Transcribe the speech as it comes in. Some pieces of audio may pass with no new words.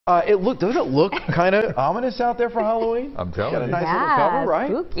Doesn't it look kind of ominous out there for Halloween? I'm telling Got a you. nice little cover,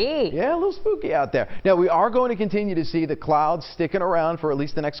 right? Spooky. Yeah, a little spooky out there. Now, we are going to continue to see the clouds sticking around for at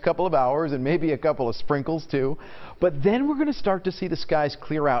least the next couple of hours and maybe a couple of sprinkles too. But then we're going to start to see the skies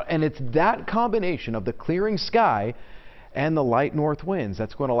clear out. And it's that combination of the clearing sky and the light north winds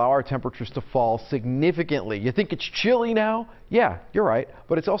that's going to allow our temperatures to fall significantly. You think it's chilly now? Yeah, you're right,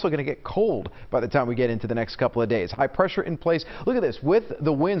 but it's also going to get cold by the time we get into the next couple of days. High pressure in place. Look at this. With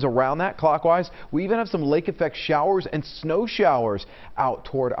the winds around that clockwise, we even have some lake effect showers and snow showers out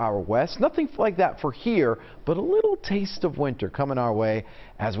toward our west. Nothing like that for here, but a little taste of winter coming our way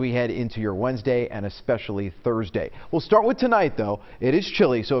as we head into your Wednesday and especially Thursday. We'll start with tonight, though. It is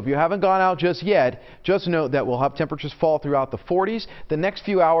chilly, so if you haven't gone out just yet, just note that we'll have temperatures fall throughout the 40s. The next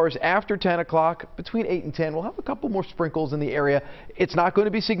few hours after 10 o'clock, between 8 and 10, we'll have a couple more sprinkles in the area. It's not going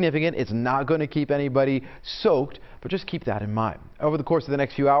to be significant. It's not going to keep anybody soaked, but just keep that in mind. Over the course of the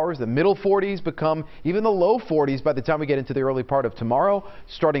next few hours, the middle 40s become even the low 40s by the time we get into the early part of tomorrow,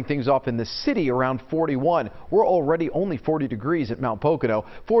 starting things off in the city around 41. We're already only 40 degrees at Mount Pocono.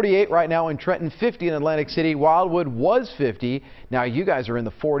 48 right now in Trenton, 50 in Atlantic City. Wildwood was 50. Now you guys are in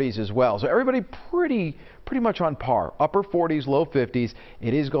the 40s as well. So everybody pretty much on par. Upper 40s, low 50s.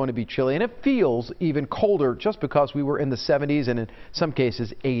 It is going to be chilly, and it feels even colder just because we were in the 70s and in some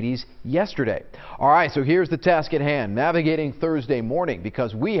cases 80s yesterday. All right, so here's the task at hand, navigating Thursday morning,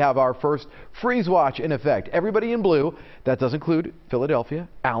 because we have our first freeze watch in effect. Everybody in blue. That does include Philadelphia,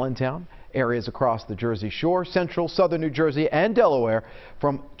 Allentown, areas across the Jersey Shore, central, southern New Jersey, and Delaware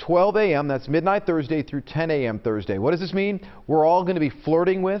from 12 a.m. that's midnight Thursday through 10 a.m. Thursday. What does this mean? We're all going to be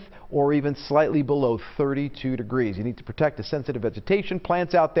flirting with or even slightly below 32 degrees. You need to protect the sensitive vegetation,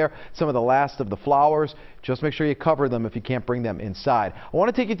 plants out there, some of the last of the flowers. Just make sure you cover them if you can't bring them inside. I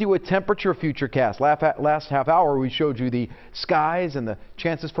want to take you through a temperature futurecast. Last half hour we showed you the skies and the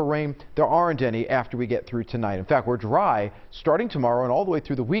chances for rain. There aren't any after we get through tonight. In fact, we're dry starting tomorrow and all the way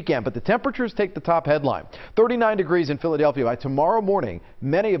through the weekend, but the temperatures take the top headline. 39 degrees in Philadelphia. By tomorrow morning,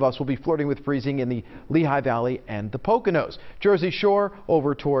 many of us will be flirting with freezing in the Lehigh Valley and the Poconos. Jersey Shore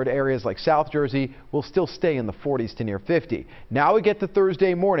over toward areas like South Jersey will still stay in the 40s to near 50. Now we get to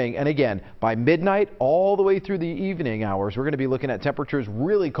Thursday morning, and again, by midnight all the way through the evening hours, we're going to be looking at temperatures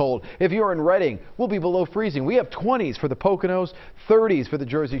really cold. If you're in Reading, we'll be below freezing. We have 20s for the Poconos, 30s for the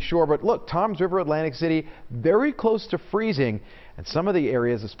Jersey Shore, but look, Toms River, Atlantic City, very close to freezing. And some of the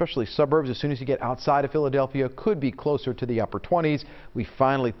areas, especially suburbs, as soon as you get outside of Philadelphia, could be closer to the upper 20s. We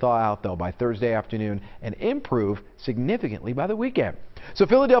finally thaw out, though, by Thursday afternoon and improve significantly by the weekend. So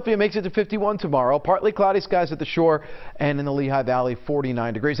Philadelphia makes it to 51 tomorrow. Partly cloudy skies at the shore, and in the Lehigh Valley,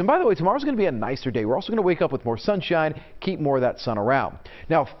 49 degrees. And by the way, tomorrow's going to be a nicer day. We're also going to wake up with more sunshine, keep more of that sun around.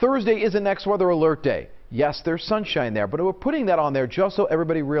 Now, Thursday is the next weather alert day. Yes, there's sunshine there, but we're putting that on there just so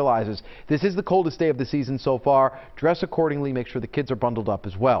everybody realizes this is the coldest day of the season so far. Dress accordingly. Make sure the kids are bundled up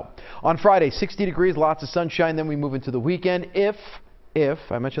as well. On Friday, 60 degrees, lots of sunshine. Then we move into the weekend. If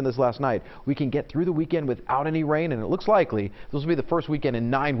I mentioned this last night, we can get through the weekend without any rain, and it looks likely this will be the first weekend in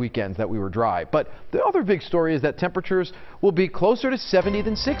 9 weekends that we were dry. But the other big story is that temperatures will be closer to 70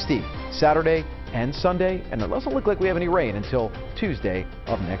 than 60 Saturday and Sunday, and it doesn't look like we have any rain until Tuesday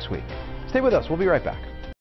of next week. Stay with us. We'll be right back.